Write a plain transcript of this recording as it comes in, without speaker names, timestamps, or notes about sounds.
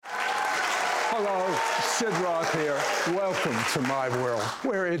Hello, Sid Roth here. Welcome to my world,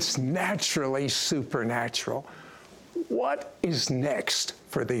 where it's naturally supernatural. What is next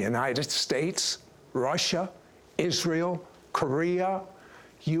for the United States, Russia, Israel, Korea,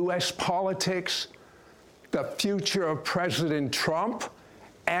 U.S. politics, the future of President Trump,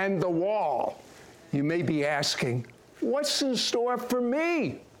 and the wall? You may be asking, what's in store for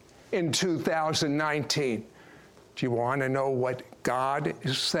me in 2019? Do you want to know what God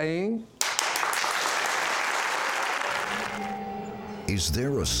is saying? Is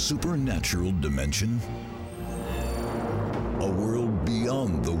there a supernatural dimension? A world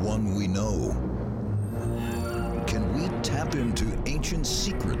beyond the one we know? Can we tap into ancient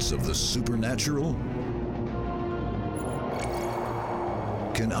secrets of the supernatural?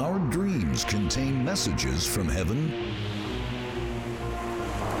 Can our dreams contain messages from heaven?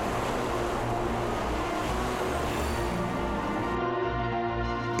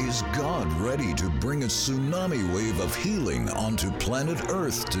 Is God ready to bring a tsunami wave of healing onto planet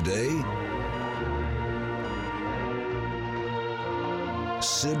Earth today?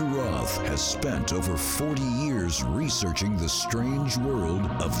 Sid Roth has spent over 40 years researching the strange world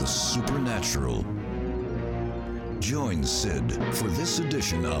of the supernatural. Join Sid for this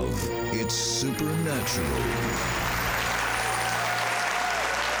edition of It's Supernatural.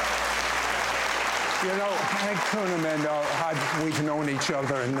 You know, Hank Kunneman, we've known each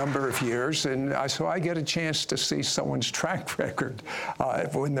other a number of years, and so I get a chance to see someone's track record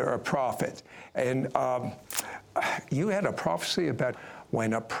when they're a prophet. And you had a prophecy about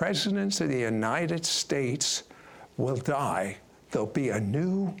when a president of the United States will die, there'll be a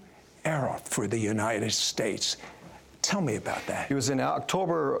new era for the United States. Tell me about that. It was in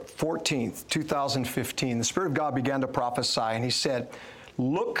October 14th, 2015. The Spirit of God began to prophesy, and he said,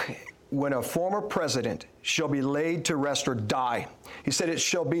 look, when a former president shall be laid to rest or die, he said it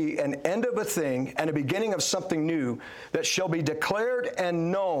shall be an end of a thing and a beginning of something new that shall be declared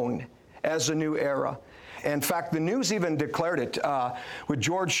and known as a new era. In fact, the news even declared it with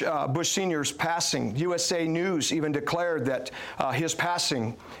George Bush Sr.'s passing. USA News even declared that his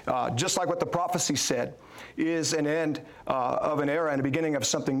passing, just like what the prophecy said, is an end of an era and a beginning of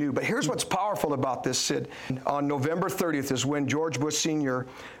something new. But here's what's powerful about this, Sid. On November 30th is when George Bush Sr.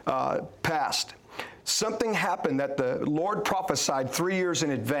 Passed. Something happened that the Lord prophesied 3 years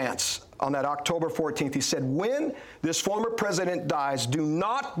in advance. On that October 14th, he said, when this former president dies, do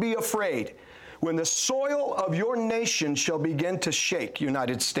not be afraid. When the soil of your nation shall begin to shake,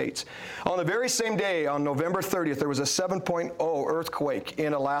 United States. On the very same day, on November 30th, there was a 7.0 earthquake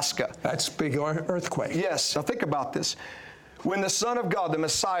in Alaska. That's a big earthquake. Yes. Now think about this. When the Son of God, the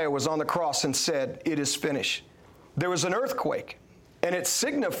Messiah, was on the cross and said, it is finished, there was an earthquake, and it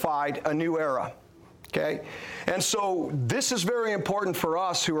signified a new era. Okay? And so this is very important for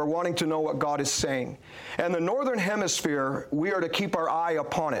us who are wanting to know what God is saying. And the Northern Hemisphere, we are to keep our eye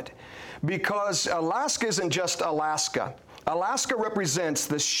upon it. Because Alaska isn't just Alaska. Alaska represents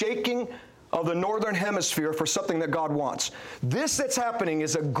the shaking of the Northern Hemisphere for something that God wants. This that's happening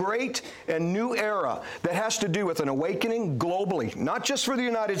is a great and new era that has to do with an awakening globally, not just for the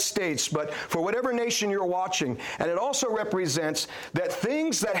United States, but for whatever nation you're watching. And it also represents that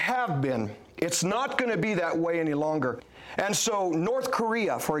things that have been, it's not going to be that way any longer. And so North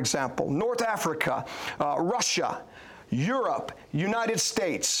Korea, for example, North Africa, Russia, Europe, United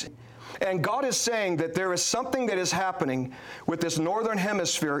States. And God is saying that there is something that is happening with this Northern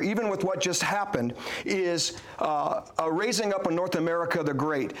Hemisphere, even with what just happened, is a raising up of North America the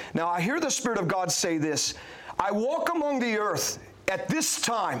Great. Now, I hear the Spirit of God say this, I walk among the earth at this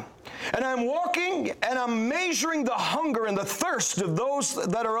time, and I'm walking and I'm measuring the hunger and the thirst of those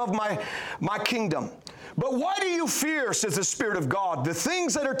that are of my kingdom. But why do you fear, says the Spirit of God, the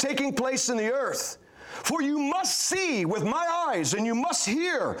things that are taking place in the earth? For you must see with my eyes, and you must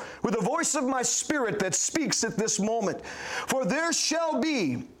hear with the voice of my Spirit that speaks at this moment. For there shall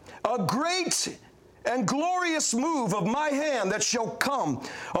be a great and glorious move of my hand that shall come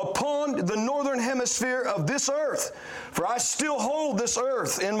upon the northern hemisphere of this earth. For I still hold this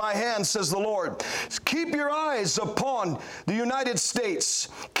earth in my hand, says the Lord. Keep your eyes upon the United States.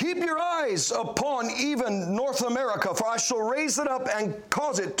 Keep your eyes upon even North America, for I shall raise it up and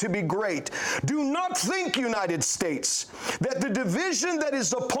cause it to be great. Do not think, United States, that the division that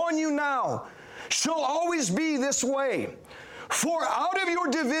is upon you now shall always be this way. For out of your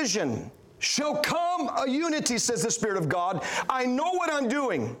division shall come a unity, says the Spirit of God. I know what I'm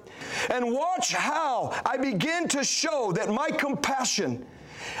doing. And watch how I begin to show that my compassion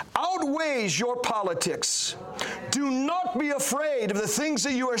outweighs your politics. Do not not be afraid of the things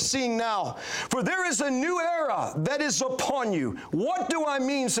that you are seeing now, for there is a new era that is upon you. What do I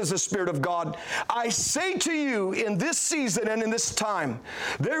mean, says the Spirit of God? I say to you in this season and in this time,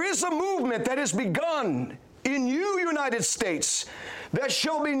 there is a movement that has begun in you, United States, that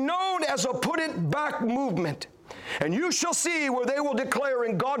shall be known as a Put It Back movement. And you shall see where they will declare,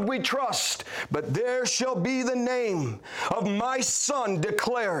 in God we trust, but there shall be the name of my Son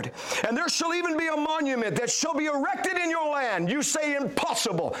declared. And there shall even be a monument that shall be erected in your land. You say,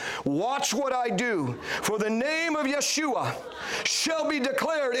 impossible. Watch what I do. For the name of Yeshua shall be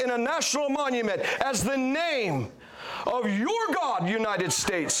declared in a national monument as the name of your God, United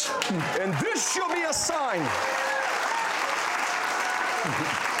States. And this shall be a sign.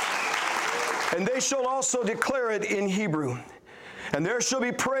 And they shall also declare it in Hebrew. And there shall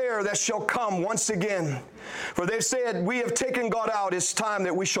be prayer that shall come once again. For they've said, we have taken God out. It's time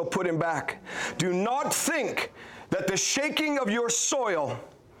that we shall put him back. Do not think that the shaking of your soil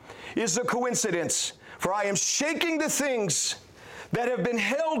is a coincidence. For I am shaking the things that have been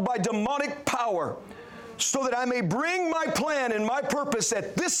held by demonic power, so that I may bring my plan and my purpose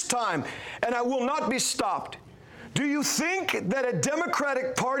at this time, and I will not be stopped. Do you think that a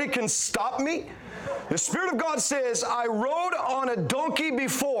Democratic Party can stop me? The Spirit of God says, I rode on a donkey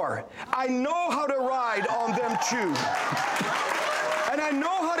before. I know how to ride on them too. And I know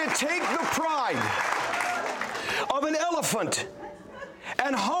how to take the pride of an elephant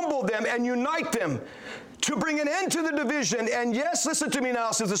and humble them and unite them to bring an end to the division. And yes, listen to me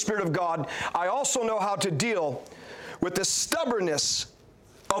now, says the Spirit of God, I also know how to deal with the stubbornness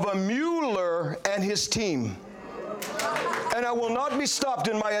of a Mueller and his team. And I will not be stopped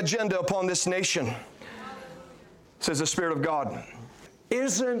in my agenda upon this nation, says the Spirit of God.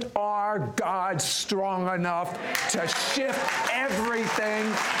 Isn't our God strong enough to shift everything?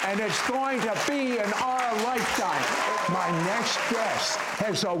 And it's going to be in our lifetime. My next guest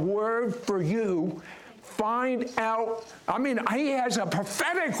has a word for you. Find out, he has a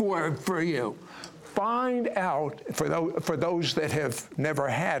prophetic word for you. Find out, for those that have never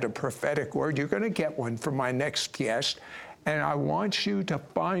had a prophetic word, you're going to get one from my next guest. And I want you to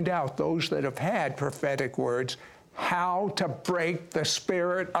find out, those that have had prophetic words, how to break the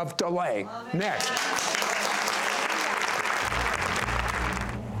spirit of delay. Next.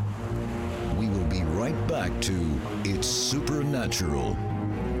 We will be right back to It's Supernatural.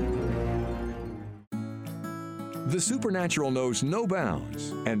 The supernatural knows no bounds,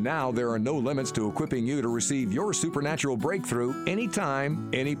 and now there are no limits to equipping you to receive your supernatural breakthrough anytime,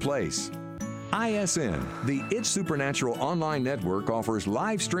 any place. ISN, the It's Supernatural online network, offers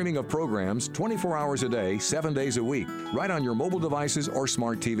live streaming of programs 24 hours a day, 7 days a week, right on your mobile devices or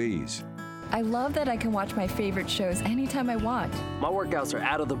smart TVs. I love that I can watch my favorite shows anytime I want. My workouts are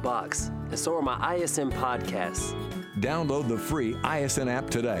out of the box, and so are my ISN podcasts. Download the free ISN app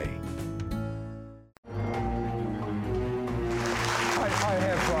today. I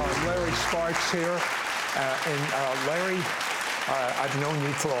have Larry Sparks here. Larry, I've known you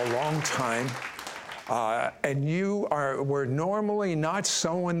for a long time. And you were normally not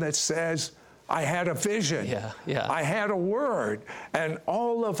someone that says, I had a vision. Yeah. I had a word. And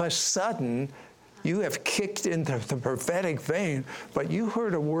all of a sudden, you have kicked into the prophetic vein, but you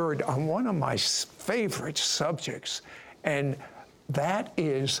heard a word on one of my favorite subjects, and that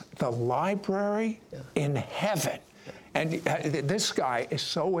is the library in heaven. And this guy is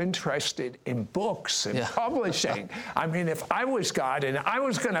so interested in books and publishing. If I was God and I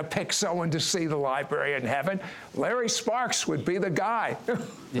was going to pick someone to see the library in heaven, Larry Sparks would be the guy.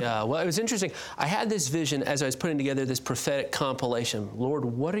 Yeah, well, it was interesting. I had this vision as I was putting together this prophetic compilation. Lord,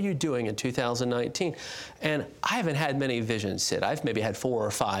 what are you doing in 2019? And I haven't had many visions, Sid. I've maybe had 4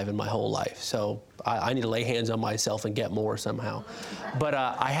 or 5 in my whole life. So I need to lay hands on myself and get more somehow. But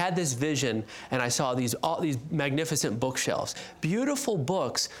I had this vision, and I saw all these magnificent bookshelves, beautiful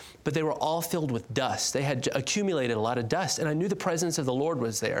books, but they were all filled with dust. They had accumulated a lot of dust, and I knew the presence of the Lord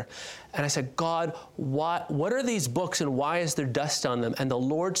was there. And I said, God, what are these books, and why is there dust on them? And the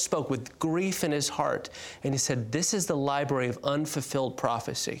Lord spoke with grief in his heart, and he said, this is the library of unfulfilled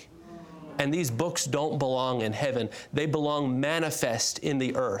prophecy. And these books don't belong in heaven. They belong manifest in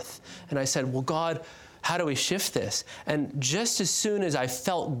the earth. And I said, well, God, how do we shift this? And just as soon as I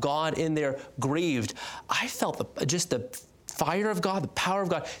felt God in there grieved, I felt just the fire of God, the power of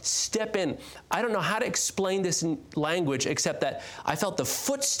God, step in. I don't know how to explain this in language except that I felt the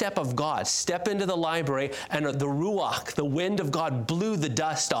footstep of God step into the library, and the ruach, the wind of God, blew the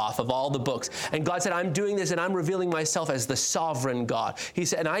dust off of all the books. And God said, I'm doing this and I'm revealing myself as the sovereign God. He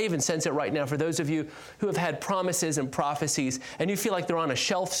said, and I even sense it right now for those of you who have had promises and prophecies and you feel like they're on a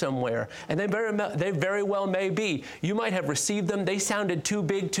shelf somewhere, and they very well may be. You might have received them. They sounded too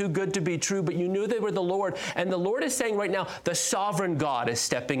big, too good to be true, but you knew they were the Lord. And the Lord is saying right now, the sovereign God is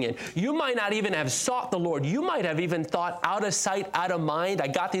stepping in. You might not even have sought the Lord. You might have even thought out of sight, out of mind. I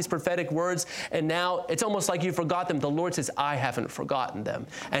got these prophetic words, and now it's almost like you forgot them. The Lord says, I haven't forgotten them.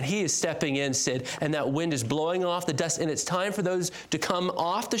 And he is stepping in, Sid, and that wind is blowing off the dust, and it's time for those to come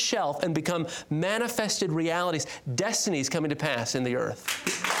off the shelf and become manifested realities, destinies coming to pass in the earth.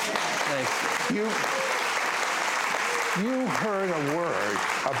 Thanks. You heard a word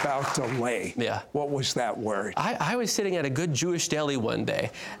about delay. Yeah. What was that word? I was sitting at a good Jewish deli one day,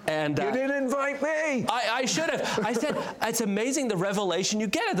 and you didn't invite me. I should have. I said, it's amazing the revelation you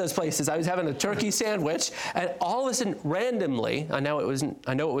get at those places. I was having a turkey sandwich, and all of a sudden, randomly, I know it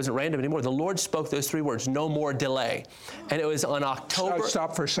wasn't random anymore, the Lord spoke those three words, no more delay. And it was on October.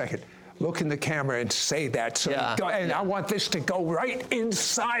 Stop for a second. Look in the camera and say that. So I want this to go right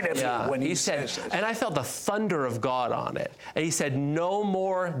inside of you when he says this. And I felt the thunder of God on it. And he said, no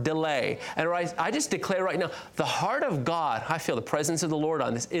more delay. And I just declare right now, the heart of God, I feel the presence of the Lord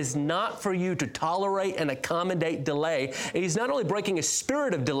on this, is not for you to tolerate and accommodate delay. And he's not only breaking a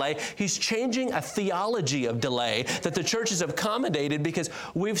spirit of delay, he's changing a theology of delay that the churches have accommodated, because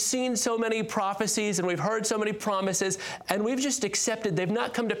we've seen so many prophecies and we've heard so many promises, and we've just accepted they've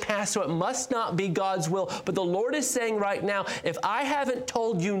not come to pass, so it must not be God's will. But the Lord is saying right now, if I haven't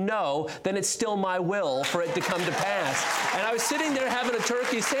told you no, then it's still my will for it to come to pass. And I was sitting there having a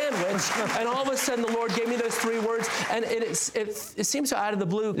turkey sandwich, and all of a sudden the Lord gave me those three words, and it seems so out of the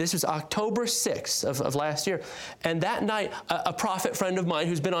blue. This was October 6th of last year. And that night, a prophet friend of mine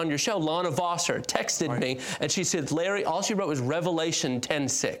who's been on your show, Lana Vosser, texted me, and she said, Larry, all she wrote was Revelation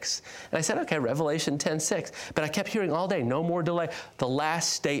 10:6. And I said, okay, Revelation 10:6. But I kept hearing all day, no more delay. The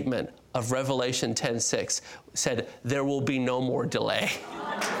last statement of Revelation 10:6 said, there will be no more delay.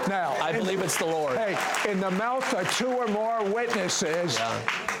 Now, I believe it's the Lord. Hey, in the mouth of two or more witnesses,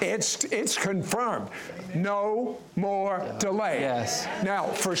 it's confirmed. No more delay. Yes. Now,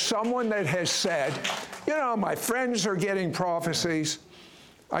 for someone that has said, my friends are getting prophecies,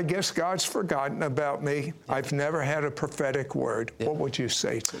 I guess God's forgotten about me. I've never had a prophetic word. What would you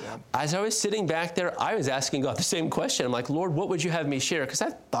say to them? As I was sitting back there, I was asking God the same question. I'm like, Lord, what would you have me share? Because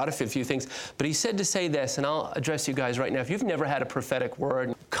I thought of a few things. But he said to say this, and I'll address you guys right now. If you've never had a prophetic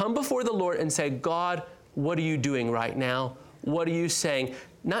word, come before the Lord and say, God, what are you doing right now? What are you saying?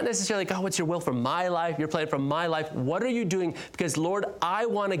 Not necessarily, God, what's your will for my life? Your plan for my life? What are you doing? Because, Lord, I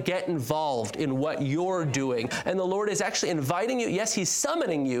want to get involved in what you're doing. And the Lord is actually inviting you. Yes, he's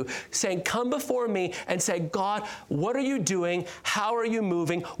summoning you, saying, come before me and say, God, what are you doing? How are you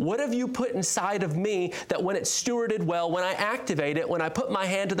moving? What have you put inside of me that when it's stewarded well, when I activate it, when I put my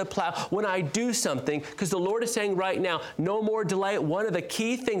hand to the plow, when I do something? Because the Lord is saying right now, no more delay. One of the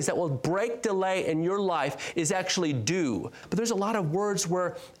key things that will break delay in your life is actually do. But there's a lot of words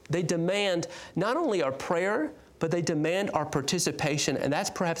where they demand not only our prayer, but they demand our participation. And that's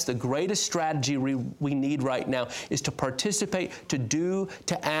perhaps the greatest strategy we need right now, is to participate, to do,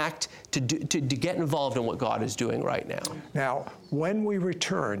 to act, to get involved in what God is doing right now. Now, when we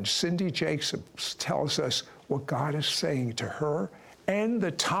return, Cindy Jacobs tells us what God is saying to her and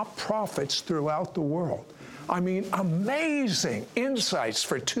the top prophets throughout the world. I mean, amazing insights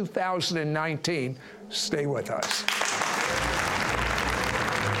for 2019. Stay with us.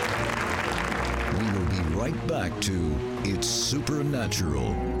 Right back to It's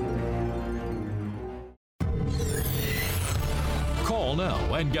Supernatural. Call now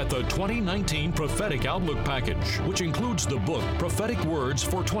and get the 2019 Prophetic Outlook Package, which includes the book Prophetic Words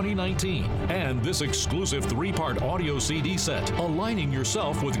for 2019 and this exclusive 3-part audio CD set, aligning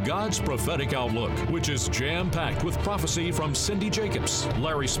yourself with God's prophetic outlook, which is jam-packed with prophecy from Cindy Jacobs,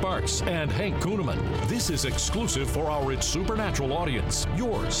 Larry Sparks, and Hank Kuhneman. This is exclusive for our It's Supernatural audience.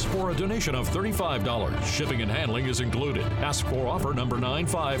 Yours for a donation of $35. Shipping and handling is included. Ask for offer number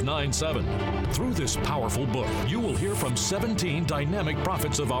 9597. Through this powerful book, you will hear from 17 dynamic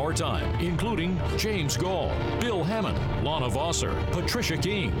prophets of our time, including James Gall, Bill Hammond, Lana Vosser, Patricia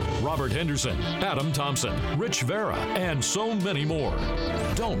King, Robert Henderson, Adam Thompson, Rich Vera, and so many more.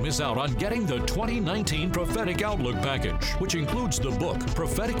 Don't miss out on getting the 2019 Prophetic Outlook Package, which includes the book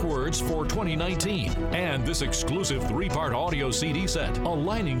Prophetic Words for 2019 and this exclusive 3-part audio CD set,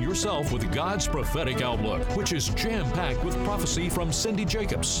 Aligning Yourself with God's Prophetic Outlook, which is jam-packed with prophecy from Cindy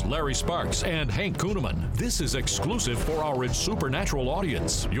Jacobs, Larry Sparks, and Hank Kuhneman. This is exclusive for our Supernatural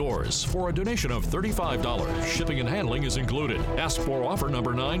audience. Yours for a donation of $35. Shipping and handling is included. Ask for offer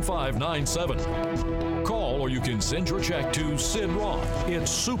number 9597. Call or you can send your check to Sid Roth. It's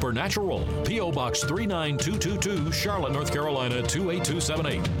Supernatural. P.O. Box 39222, Charlotte, North Carolina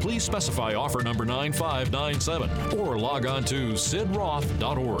 28278. Please specify offer number 9597 or log on to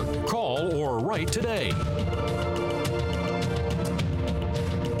sidroth.org. Call or write today.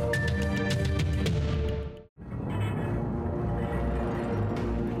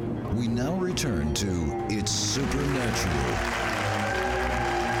 We now return to It's Supernatural.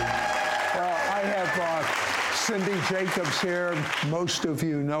 I have Cindy Jacobs here. Most of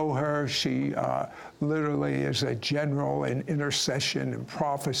you know her. She literally is a general in intercession and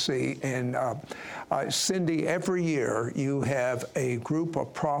prophecy. And Cindy, every year you have a group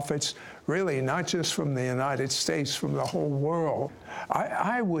of prophets, really not just from the United States, from the whole world.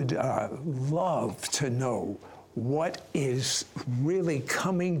 I would love to know what is really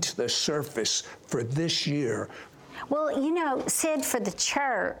coming to the surface for this year. Well, you know, Sid, for the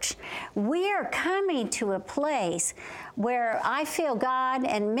church, we are coming to a place where I feel God,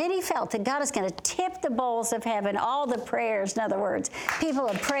 and many felt that God is going to tip the bowls of heaven, all the prayers. In other words, people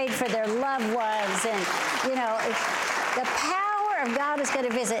have prayed for their loved ones, and, you know, the power of God is going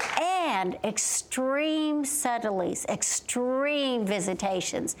to visit, and extreme subtleties, extreme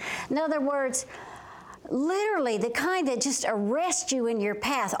visitations. In other words, literally the kind that just arrest you in your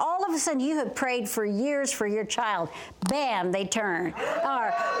path. All of a sudden you have prayed for years for your child. Bam, they turn.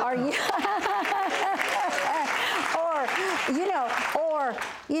 Or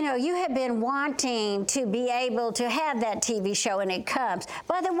you have been wanting to be able to have that TV show and it comes.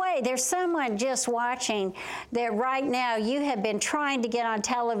 By the way, there's someone just watching that right now you have been trying to get on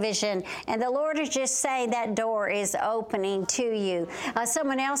television, and the Lord is just saying that door is opening to you.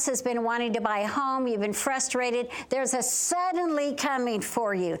 Someone else has been wanting to buy a home. You've been frustrated. There's a suddenly coming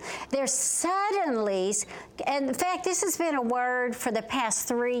for you. There's suddenlies, and in fact, this has been a word for the past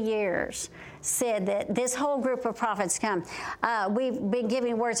 3 years. Said that this whole group of prophets come. We've been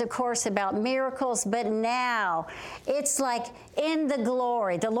giving words, of course, about miracles, but now it's like in the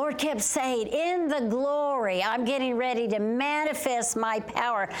glory. The Lord kept saying, in the glory, I'm getting ready to manifest my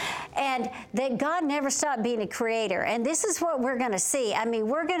power. And that God never stopped being a creator. And this is what we're going to see. I mean,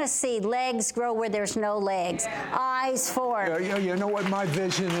 we're going to see legs grow where there's no legs, eyes form. You know what my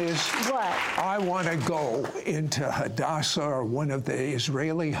vision is? What? I want to go into Hadassah or one of the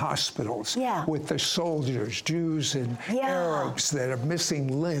Israeli hospitals. Yeah. With the soldiers, Jews and Arabs that are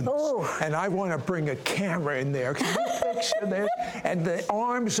missing limbs. Ooh. And I want to bring a camera in there. Can you picture this? And the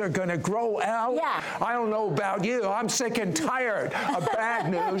arms are going to grow out. Yeah. I don't know about you. I'm sick and tired of bad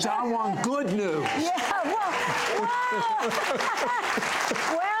news. I want good news. Yeah,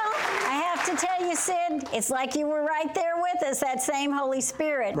 well, I have to tell you, Sid, it's like you were right there with us, that same Holy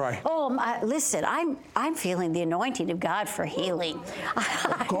Spirit. Right. Oh, listen, I'm feeling the anointing of God for healing.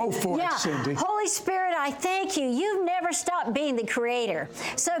 Go for it, Cindy. Holy Spirit, I thank you. You've never stopped being the creator.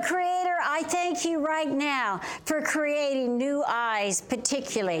 So, Creator, I thank you right now for creating new eyes,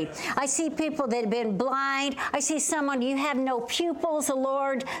 particularly. I see people that have been blind. I see someone, you have no pupils, the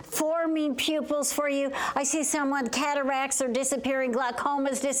Lord forming pupils for you. I see someone, cataracts are disappearing,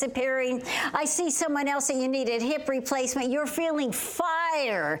 glaucoma's disappearing. I see someone else that you needed hip replacement. You're feeling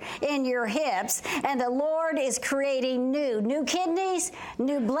fire in your hips, and the Lord is creating new kidneys,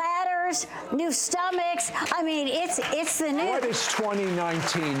 new bladders, new stomachs. I mean, it's the new. What does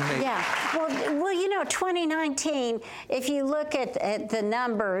 2019 mean? Yeah. Well, you know, 2019, if you look at the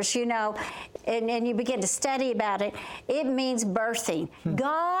numbers, you know, and you begin to study about it, it means birthing.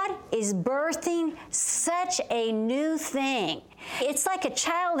 God is birthing such a new thing. It's like a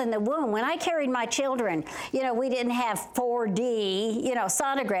child in the womb. When I carried my children, you know, we didn't have 4D, you know,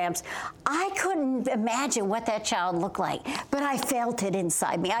 sonograms. I couldn't imagine what that child looked like, but I felt it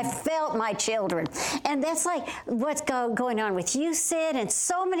inside me. I felt my children. And that's like what's going on with you, Sid, and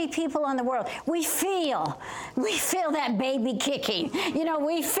so many people in the world. We feel that baby kicking. You know,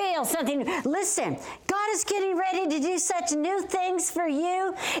 we feel something. Listen, God is getting ready to do such new things for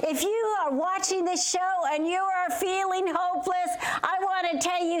you. If you are watching this show and you are feeling hopeless, I want to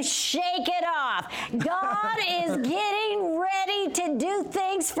tell you, shake it off. God is getting ready to do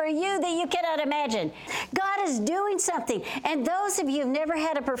things for you that you cannot imagine. God is doing something. And those of you who've never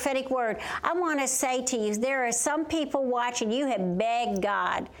had a prophetic word, I want to say to you, there are some people watching, you have begged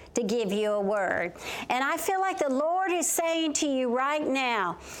God to give you a word. And I feel like the Lord is saying to you right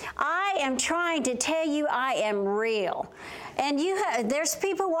now, I am trying to tell you I am real. And there's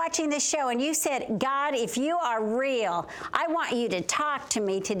people watching this show, and you said, God, if you are real, I want you to talk to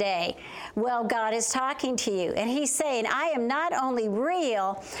me today. Well, God is talking to you, and he's saying, I am not only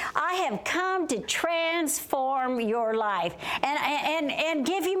real, I have come to transform your life and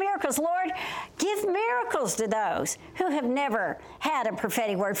give you miracles. Lord, give miracles to those who have never had a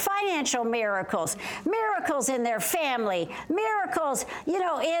prophetic word. Financial miracles, miracles in their family, miracles,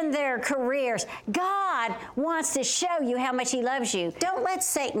 in their careers. God wants to show you how much he loves you. Don't let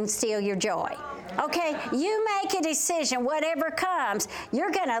Satan steal your joy. Okay? You make a decision, whatever comes,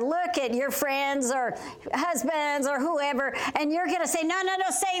 you're going to look at your friends or husbands or whoever, and you're going to say, no,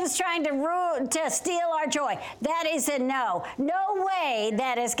 Satan's trying to steal our joy. That is a no. No way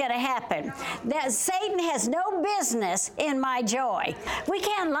that is going to happen. That Satan has no business in my joy. We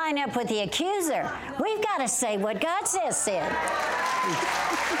can't line up with the accuser. We've got to say what God says, Sid.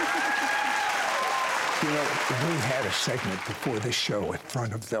 We had a segment before this show in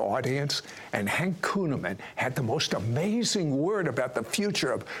front of the audience, and Hank Kunneman had the most amazing word about the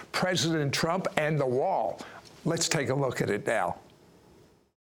future of President Trump and the wall. Let's take a look at it now.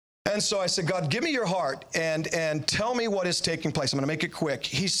 And so I said, God, give me your heart and tell me what is taking place. I'm going to make it quick.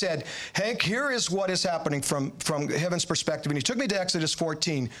 He said, Hank, here is what is happening from heaven's perspective. And he took me to Exodus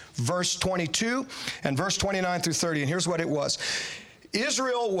 14, verse 22 and verse 29 through 30. And here's what it was.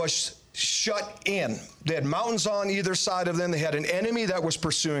 Israel was shut in. They had mountains on either side of them. They had an enemy that was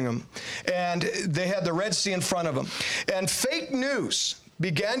pursuing them. And they had the Red Sea in front of them. And fake news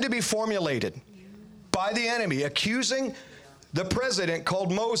began to be formulated by the enemy, accusing the president,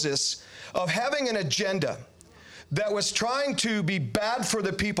 called Moses, of having an agenda that was trying to be bad for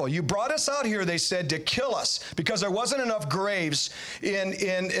the people. You brought us out here, they said, to kill us because there wasn't enough graves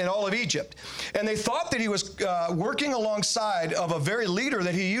in all of Egypt. And they thought that he was working alongside of a very leader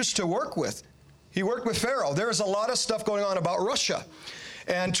that he used to work with. He worked with Pharaoh. There is a lot of stuff going on about Russia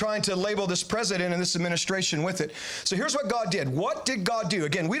and trying to label this president and this administration with it. So here's what God did. What did God do?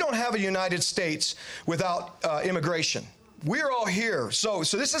 Again, we don't have a United States without immigration. We're all here. So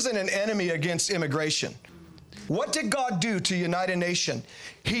this isn't an enemy against immigration. What did God do to unite a nation?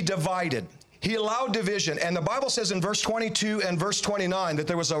 He divided. He allowed division. And the Bible says in verse 22 and verse 29 that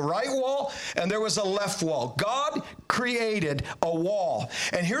there was a right wall and there was a left wall. God created a wall.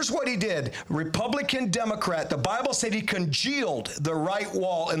 And here's what he did. Republican, Democrat, the Bible said he congealed the right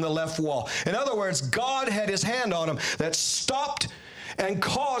wall and the left wall. In other words, God had his hand on them that stopped and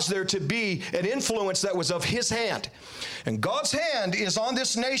caused there to be an influence that was of his hand. And God's hand is on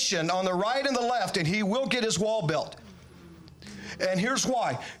this nation, on the right and the left, and he will get his wall built. And here's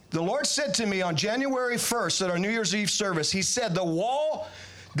why. The Lord said to me on January 1st at our New Year's Eve service, he said, the wall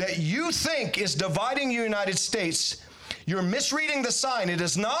that you think is dividing the United States, you're misreading the sign. It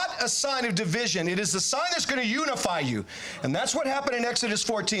is not a sign of division. It is the sign that's going to unify you. And that's what happened in Exodus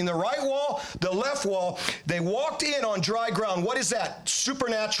 14. The right wall, the left wall, they walked in on dry ground. What is that?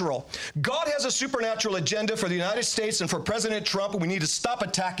 Supernatural. God has a supernatural agenda for the United States and for President Trump, and we need to stop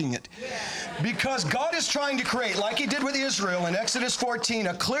attacking it. Because God is trying to create, like he did with Israel in Exodus 14,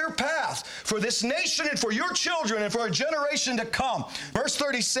 a clear path for this nation and for your children and for a generation to come. Verse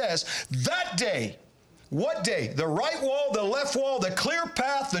 30 says, that day, what day? The right wall, the left wall, the clear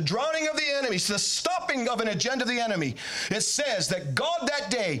path, the drowning of the enemies, the stopping of an agenda of the enemy. It says that God that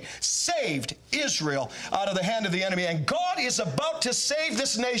day saved Israel out of the hand of the enemy. And God is about to save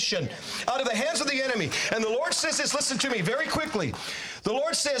this nation out of the hands of the enemy. And the Lord says this, listen to me very quickly. The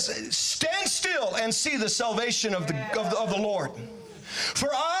Lord says, stand still and see the salvation of the Lord. For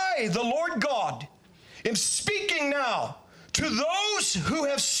I, the Lord God, am speaking now to those who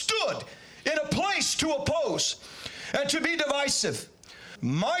have stood in a place to oppose and to be divisive.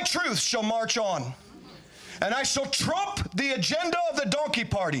 My truth shall march on, and I shall trump the agenda of the donkey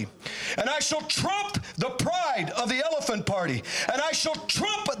party, and I shall trump the pride of the elephant party, and I shall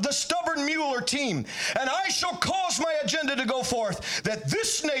trump the stubborn Mueller team, and I shall cause my agenda to go forth, that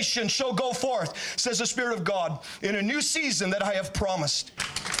this nation shall go forth, says the Spirit of God, in a new season that I have promised.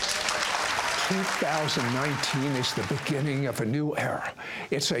 2019 is the beginning of a new era.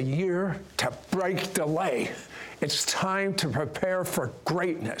 It's a year to break delay. It's time to prepare for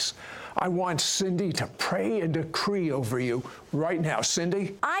greatness. I want Cindy to pray and decree over you right now.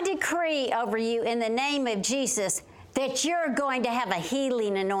 Cindy? I decree over you in the name of Jesus that you're going to have a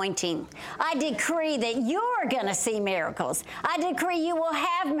healing anointing. I decree that you're going to see miracles. I decree you will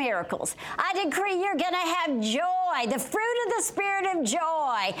have miracles. I decree you're going to have joy. The fruit of the Spirit of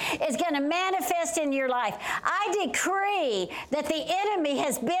joy is going to manifest in your life. I decree that the enemy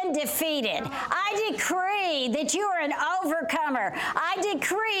has been defeated. I decree that you are an overcomer. I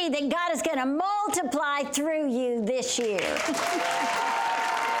decree that God is going to multiply through you this year.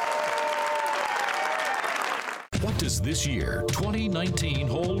 What does this year, 2019,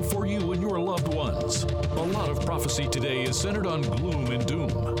 hold for you and your loved ones? A lot of prophecy today is centered on gloom and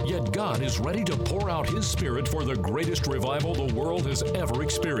doom, yet God is ready to pour out His Spirit for the greatest revival the world has ever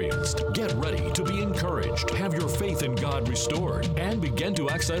experienced. Get ready to be encouraged, have your faith in God restored, and begin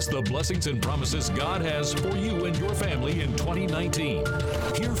to access the blessings and promises God has for you and your family in 2019.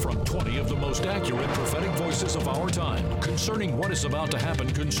 Hear from 20 of the most accurate prophetic voices of our time concerning what is about to happen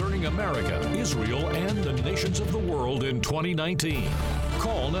concerning America, Israel, and the nations of the world in 2019.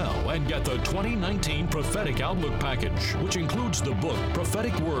 Call now and get the 2019 Prophetic Outlook Package, which includes the book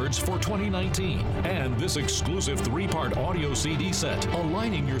Prophetic Words for 2019 and this exclusive 3-part audio CD set,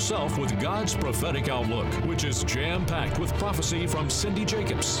 aligning yourself with God's prophetic outlook, which is jam-packed with prophecy from Cindy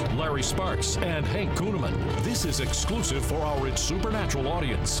Jacobs, Larry Sparks, and Hank Kuhneman. This is exclusive for our It's Supernatural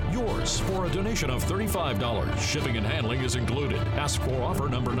audience. Yours for a donation of $35. Shipping and handling is included. Ask for offer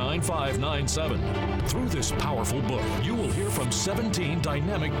number 9597. Through this powerful book, you will hear from 17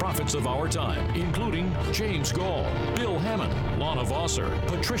 dynamic prophets of our time, including James Gall, Bill Hammond, Lana Vosser,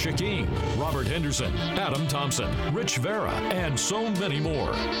 Patricia King, Robert Henderson, Adam Thompson, Rich Vera, and so many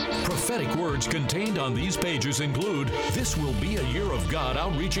more. Prophetic words contained on these pages include, "This will be a year of God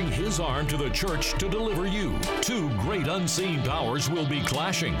outreaching His arm to the church to deliver you. 2 great unseen powers will be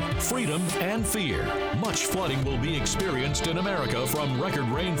clashing, freedom and fear. Much flooding will be experienced in America from record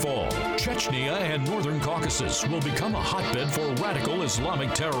rainfall. Chechnya and Northern Caucasus will become a hotbed for radical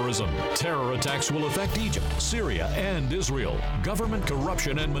Islamic terrorism. Terror attacks will affect Egypt, Syria, and Israel. Government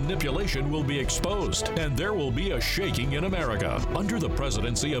corruption and manipulation will be exposed, and there will be a shaking in America. Under the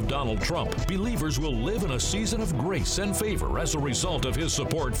presidency of Donald Trump, believers will live in a season of grace and favor as a result of his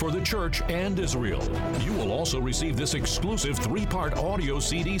support for the church and Israel." You will also receive this exclusive 3-part audio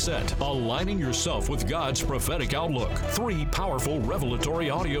CD set, aligning yourself with God's prophetic outlook. 3 powerful revelatory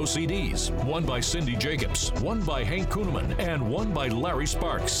audio CDs, one by Cindy Jacobs, one by Hank Kuhneman, and one by Larry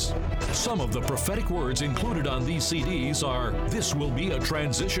Sparks. Some of the prophetic words included on these CDs are, "This will be a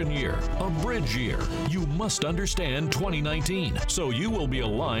transition year, a bridge year. You must understand 2019, so you will be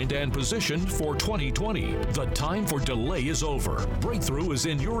aligned and positioned for 2020. The time for delay is over. Breakthrough is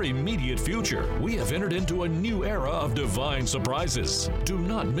in your immediate future. We have entered into a new era of divine surprises. Do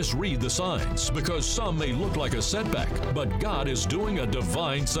not misread the signs, because some may look like a setback, but God is doing a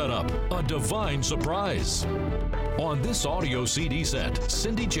divine setup, a divine surprise." On this audio CD set,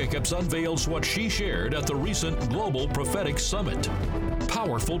 Cindy Jacobs unveils what she shared at the recent Global Prophetic Summit.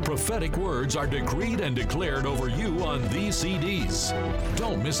 Powerful prophetic words are decreed and declared over you on these CDs.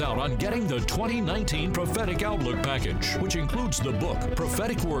 Don't miss out on getting the 2019 Prophetic Outlook Package, which includes the book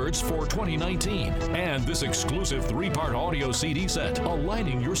Prophetic Words for 2019 and this exclusive 3-part audio CD set,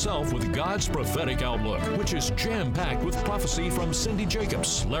 aligning yourself with God's prophetic outlook, which is jam-packed with prophecy from Cindy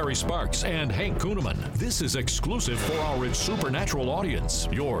Jacobs, Larry Sparks, and Hank Kuhneman. This is exclusive for our It's Supernatural audience.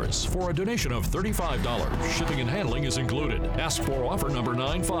 Yours for a donation of $35. Shipping and handling is included. Ask for offer number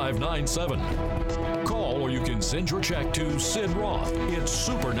 9597. Call or you can send your check to Sid Roth. It's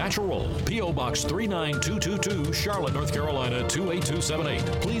Supernatural. P.O. Box 39222, Charlotte, North Carolina 28278.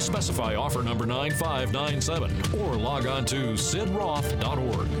 Please specify offer number 9597 or log on to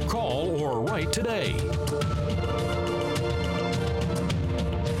sidroth.org. Call or write today.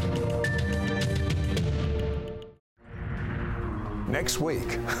 Next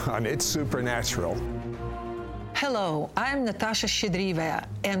week on It's Supernatural. Hello, I'm Natasha Shedriva,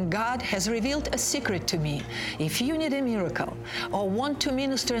 and God has revealed a secret to me. If you need a miracle or want to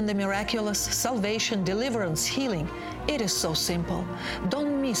minister in the miraculous, salvation, deliverance, healing, it is so simple.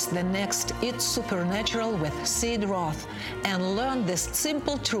 Don't miss the next It's Supernatural with Sid Roth and learn this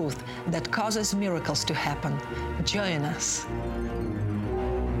simple truth that causes miracles to happen. Join us.